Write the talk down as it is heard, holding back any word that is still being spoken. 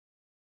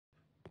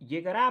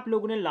ये करा आप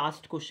लोगों ने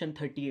लास्ट क्वेश्चन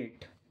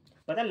 38।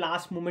 पता है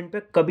लास्ट मोमेंट पे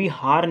कभी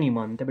हार नहीं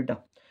मानते बेटा।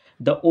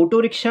 The auto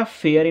rickshaw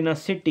fair in a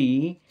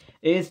city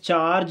is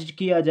charge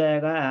किया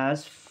जाएगा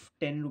एज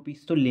 10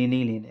 रुपीज, तो लेने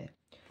ही लेने हैं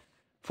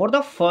फॉर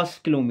द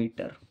फर्स्ट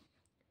किलोमीटर।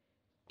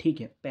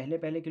 ठीक है, पहले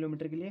पहले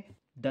किलोमीटर के लिए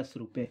 10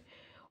 रुपये।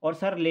 और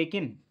सर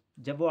लेकिन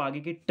जब वो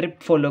आगे की ट्रिप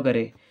फॉलो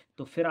करे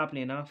तो फिर आप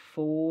लेना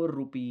 4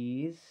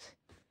 रुपीज।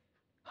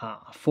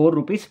 हाँ, 4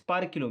 रुपीज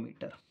पर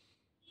किलोमीटर।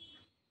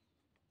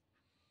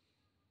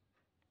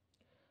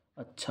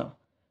 अच्छा,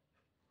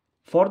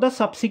 फॉर द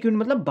सब्सिक्वेंट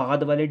मतलब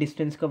बाद वाले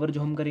डिस्टेंस कवर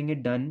जो हम करेंगे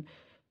डन।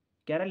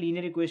 कह रहा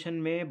लीनियर इक्वेशन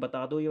में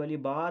बता दो ये वाली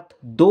बात,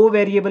 दो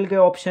वेरिएबल के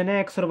ऑप्शन है,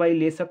 एक्स और वाई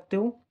ले सकते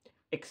हो,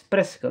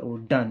 एक्सप्रेस करो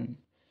डन।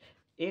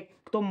 एक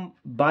तो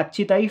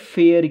बातचीत आई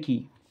फेयर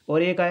की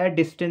और एक आया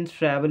डिस्टेंस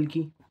ट्रैवल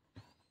की।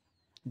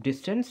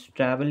 डिस्टेंस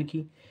ट्रैवल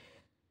की,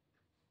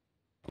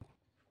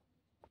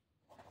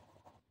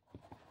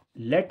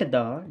 लेट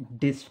द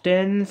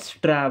डिस्टेंस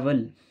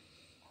ट्रैवल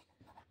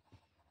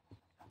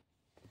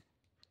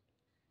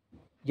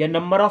या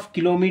number of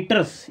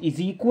kilometres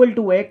is equal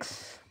to x.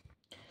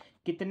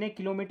 कितने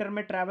किलोमीटर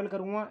में ट्रैवल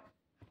करूंगा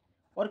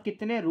और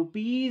कितने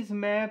रुपीज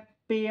मैं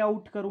पे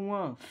आउट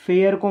करूंगा,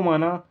 फेयर को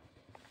माना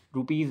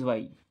रुपीज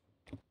वाई।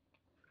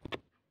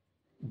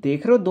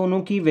 देख रहे हो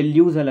दोनों की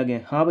वैल्यूज अलग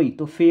है। हाँ भाई,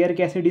 तो फेयर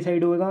कैसे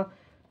डिसाइड होएगा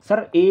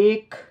सर?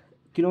 1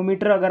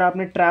 किलोमीटर अगर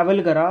आपने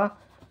ट्रैवल करा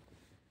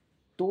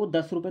तो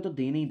 10 रुपये तो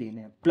देने ही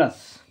देने हैं,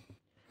 प्लस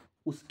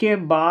उसके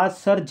बाद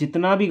सर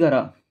जितना भी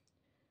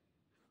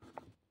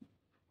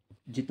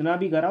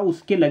करा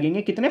उसके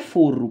लगेंगे कितने,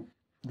 4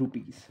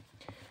 रुपीज।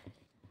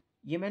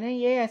 ये मैंने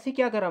ये ऐसे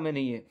क्या करा,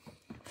 मैंने ये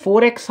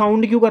 4x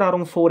साउंड क्यों करा रहा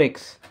हूँ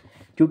 4x?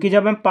 क्योंकि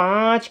जब मैं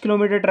 5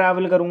 किलोमीटर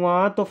ट्रैवल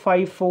करूंगा तो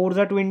 5 4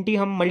 ज़ा 20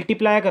 हम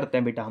मल्टीप्लाई करते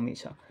हैं बेटा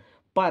हमेशा।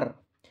 पर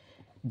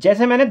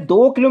जैसे मैंने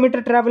 2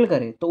 किलोमीटर ट्रैवल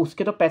करे तो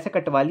उसके तो पैसे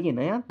कटवा लिए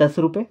ना यार, 10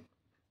 रुपये।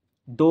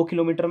 2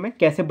 किलोमीटर में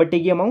कैसे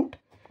बटेगी अमाउंट?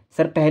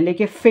 सर पहले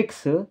के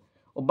फिक्स और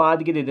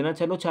बाद के दे देना,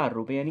 चलो 4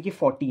 रुपये यानी कि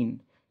 14।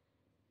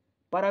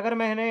 पर अगर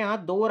मैंने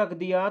यहाँ 2 रख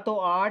दिया तो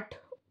 8,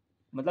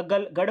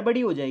 मतलब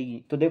गड़बड़ी हो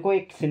जाएगी। तो देखो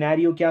एक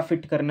सिनेरियो क्या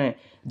फिट करना है।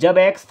 जब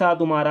एक्स था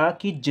तुम्हारा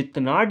कि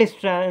जितना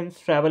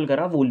डिस्टेंस ट्रैवल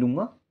करा वो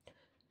लूंगा,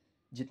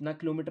 जितना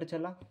किलोमीटर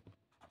चला।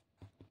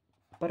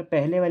 पर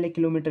पहले वाले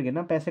किलोमीटर के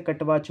ना पैसे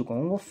कटवा चुका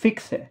हूं, वो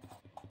फिक्स है।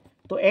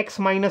 तो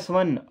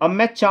x-1। अब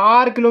मैं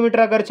 4 किलोमीटर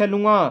अगर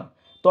चलूंगा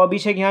तो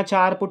अभिषेक यहाँ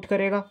 4 पुट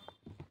करेगा।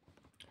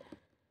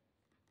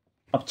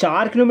 अब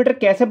 4 किलोमीटर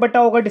कैसे बटा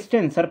होगा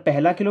डिस्टेंस? सर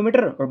पहला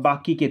किलोमीटर और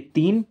बाकी के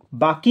 3,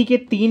 बाकी के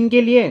 3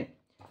 के लिए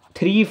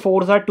 3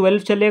 4 ज़ा 12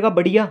 चलेगा,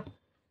 बढ़िया।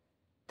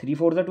 3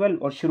 4 ज़ा 12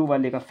 और शुरू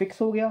वाले का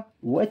फिक्स हो गया,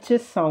 व्हिच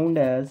इज साउंड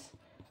एज।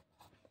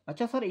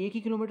 अच्छा सर 1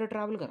 ही किलोमीटर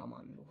ट्रैवल करा,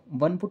 मान लो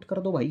 1 पुट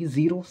कर दो भाई,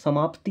 0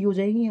 समाप्ति हो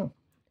जाएगी यहाँ।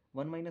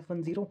 1 -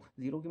 1 0,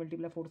 0 की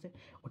मल्टीप्लाई 4 से,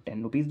 और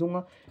 10 रुपीज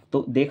दूंगा।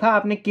 तो देखा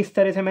आपने किस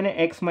तरह से मैंने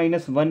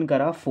x-1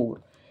 करा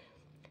 4।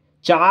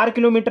 4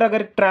 किलोमीटर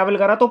अगर ट्रैवल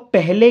करा तो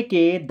पहले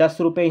के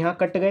 10 रुपए यहाँ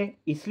कट गए,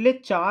 इसलिए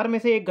 4 में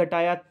से 1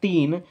 घटाया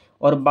 3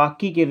 और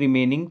बाकी के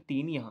रिमेनिंग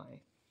 3 यहाँ है।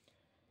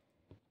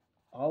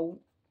 आओ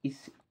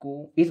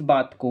इस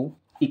बात को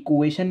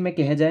इक्वेशन में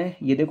कह जाए,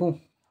 ये देखो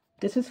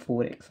this is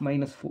 4x -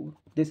 4,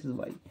 this is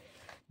y।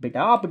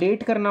 बेटा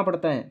अपडेट करना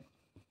पड़ता है।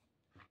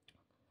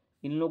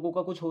 इन लोगों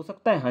का कुछ हो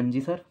सकता है? हाँ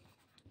जी सर।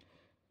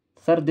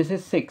 सर दिस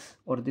इज 6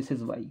 और दिस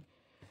इज y।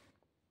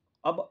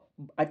 अब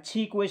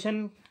अच्छी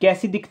इक्वेशन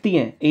कैसी दिखती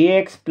है?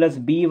 ax plus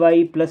B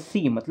Y plus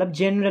सी, मतलब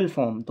जनरल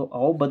फॉर्म। तो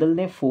आओ बदल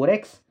दें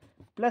 4x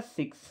प्लस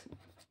 6,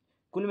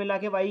 कुल मिला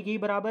के y के ही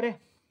बराबर है,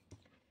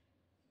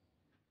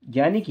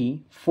 यानी कि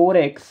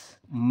 4x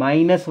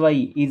minus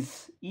Y is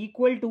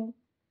equal to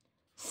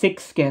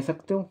 6 कह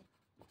सकते हो।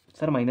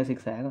 सर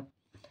 -6 आएगा,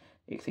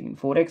 एक सेकेंड।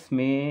 4x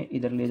में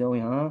इधर ले जाओ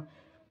यहाँ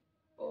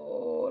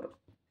और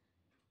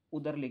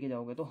उधर लेके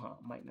जाओगे तो हाँ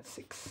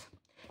 -6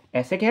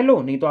 ऐसे कह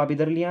लो, नहीं तो आप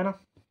इधर ले आना।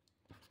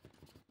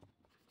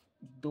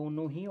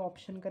 दोनों ही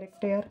ऑप्शन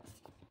करेक्ट है यार।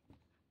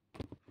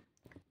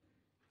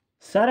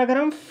 सर अगर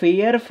हम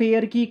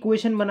फेयर की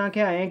इक्वेशन बना के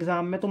आए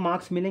एग्जाम में तो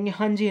मार्क्स मिलेंगे।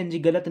 हाँ जी हाँ जी,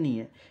 गलत नहीं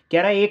है।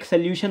 कह रहा है एक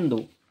सोल्यूशन दो,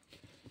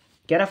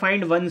 कह रहा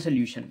फाइंड 1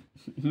 सोल्यूशन।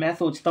 मैं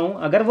सोचता हूं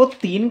अगर वो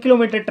 3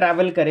 किलोमीटर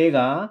ट्रैवल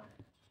करेगा,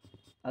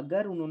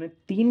 अगर उन्होंने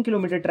 3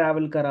 किलोमीटर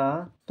ट्रैवल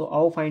करा तो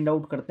आओ फाइंड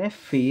आउट करते हैं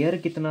फेयर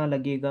कितना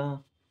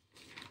लगेगा।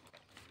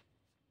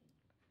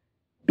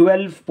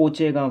 12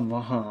 पहुंचेगा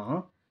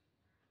वहां,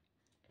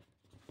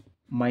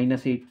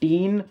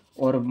 -18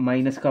 और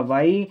माइनस का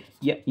y,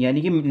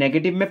 यानी कि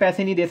नेगेटिव में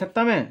पैसे नहीं दे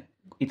सकता मैं,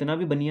 इतना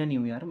भी बनिया नहीं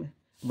हूं यार मैं।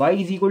 y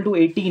is equal to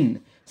 18।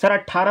 Sir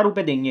 18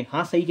 रुपए देंगे।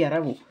 हाँ सही कह रहा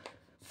है वो।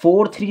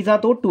 4 3 था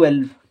तो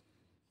 12।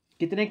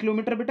 कितने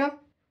किलोमीटर बेटा?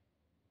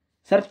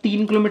 सर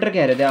 3 किलोमीटर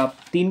कह रहे थे आप।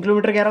 3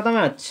 किलोमीटर कह रहा था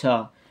मैं।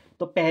 अच्छा,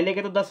 तो पहले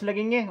के तो 10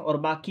 लगेंगे और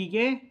बाकी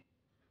के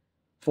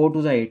 4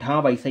 2 8।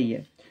 हाँ भाई सही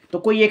है। तो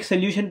कोई एक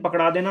सोल्यूशन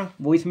पकड़ा देना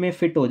वो इसमें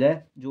फिट हो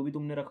जाए, जो भी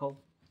तुमने रखा हो।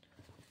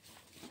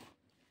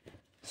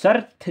 सर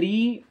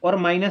 3 और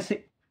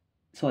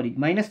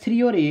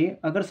 -3 और a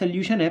अगर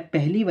सोल्यूशन है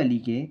पहली वाली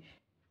के,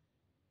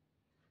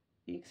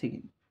 एक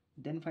second,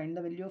 then find the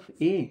value of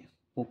a।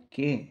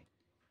 Okay,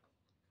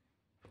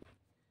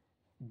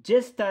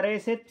 जिस तरह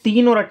से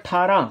 3 और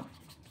 18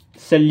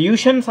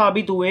 सोल्यूशन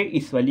साबित हुए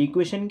इस वाली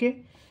इक्वेशन के,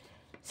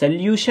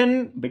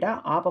 सोल्यूशन बेटा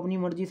आप अपनी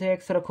मर्जी से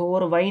एक्स रखो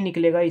और वाई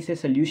निकलेगा, इसे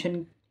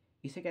सोल्यूशन,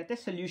 इसे कहते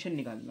हैं सोल्यूशन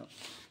निकालना।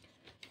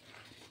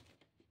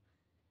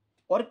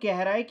 और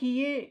कह रहा है कि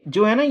ये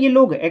जो है ना, ये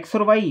लोग एक्स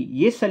और वाई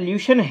ये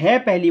सोल्यूशन है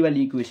पहली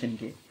वाली इक्वेशन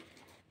के।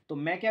 तो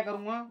मैं क्या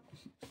करूंगा,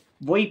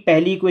 वही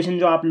पहली इक्वेशन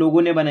जो आप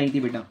लोगों ने बनाई थी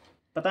बेटा,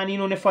 पता नहीं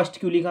इन्होंने फर्स्ट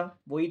क्यों लिखा,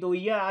 वही तो हुई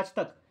है आज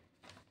तक,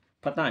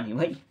 पता नहीं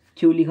भाई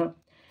क्यों लिखा।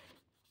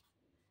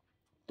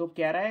 तो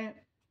कह रहा है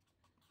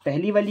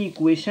पहली वाली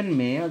इक्वेशन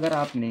में अगर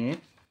आपने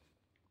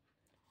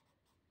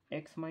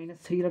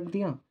x-3 रख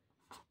दिया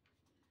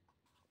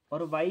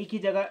और y की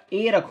जगह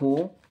a रखो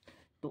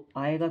तो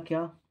आएगा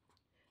क्या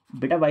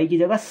बेटा, y की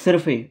जगह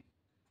सिर्फ a।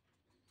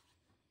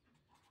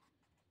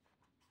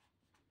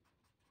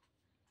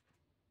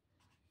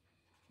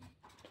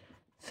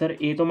 सर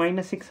a तो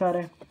 -6 आ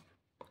रहा है,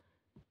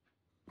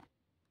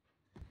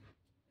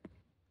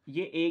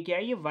 ये a क्या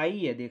है, ये y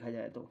है देखा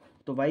जाए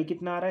तो y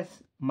कितना आ रहा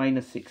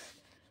है -6।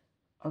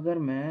 अगर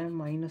मैं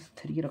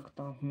 -3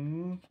 रखता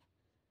हूं,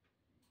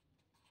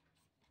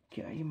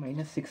 क्या ये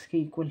 -6 के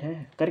इक्वल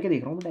है, करके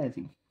देख रहा हूँ बेटा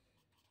ऐसे ही।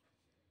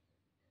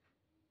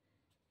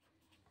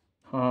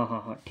 हाँ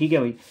हाँ हाँ ठीक है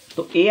भाई,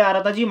 तो a आ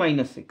रहा था जी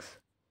 -6,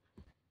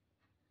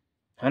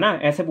 है ना,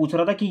 ऐसे पूछ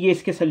रहा था कि ये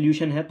इसके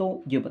सोल्यूशन है,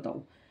 तो ये बताओ।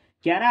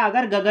 कह रहा है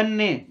अगर गगन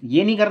ने,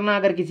 ये नहीं करना,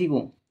 अगर किसी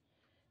को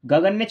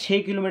गगन ने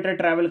 6 किलोमीटर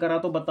ट्रैवल करा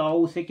तो बताओ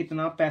उसे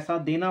कितना पैसा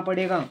देना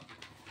पड़ेगा।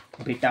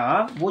 बेटा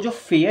वो जो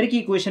फेयर की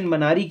इक्वेशन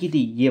बना रही की थी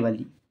ये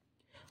वाली,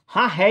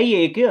 हाँ है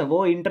ये एक,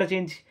 वो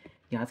इंटरचेंज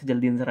यहां से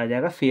जल्दी आंसर आ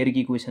जाएगा, फेयर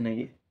की इक्वेशन है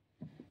ये।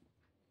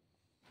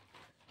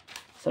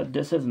 Sir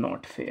this is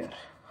not fair.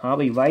 हाँ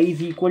भाई, y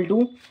is equal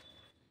to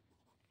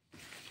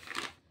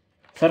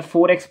sir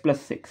 4x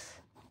 + 6,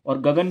 और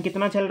गगन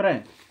कितना चल रहा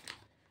है,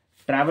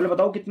 ट्रैवल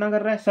बताओ कितना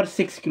कर रहा है सर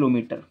 6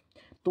 किलोमीटर।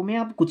 तुम्हें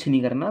अब कुछ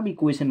नहीं करना, अब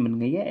इक्वेशन बन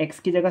गई है, x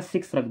की जगह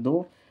 6 रख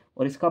दो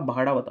और इसका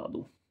भाड़ा बता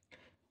दो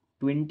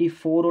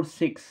 24 और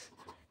 6।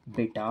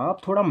 बेटा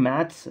आप थोड़ा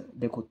मैथ्स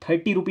देखो,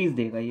 30 रुपीज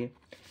देगा ये।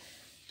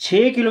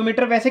 6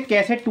 किलोमीटर वैसे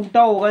कैसे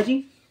टूटा होगा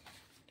जी,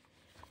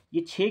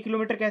 ये 6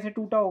 किलोमीटर कैसे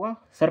टूटा होगा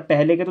सर,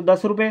 पहले के तो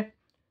 10 रुपए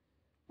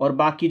और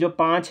बाकी जो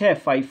 5 है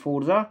 5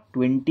 4 ज़ा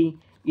 20,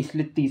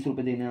 इसलिए 30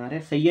 रुपए देने आ रहे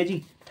हैं। सही है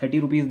जी, 30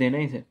 रुपीज देना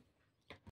है इसे।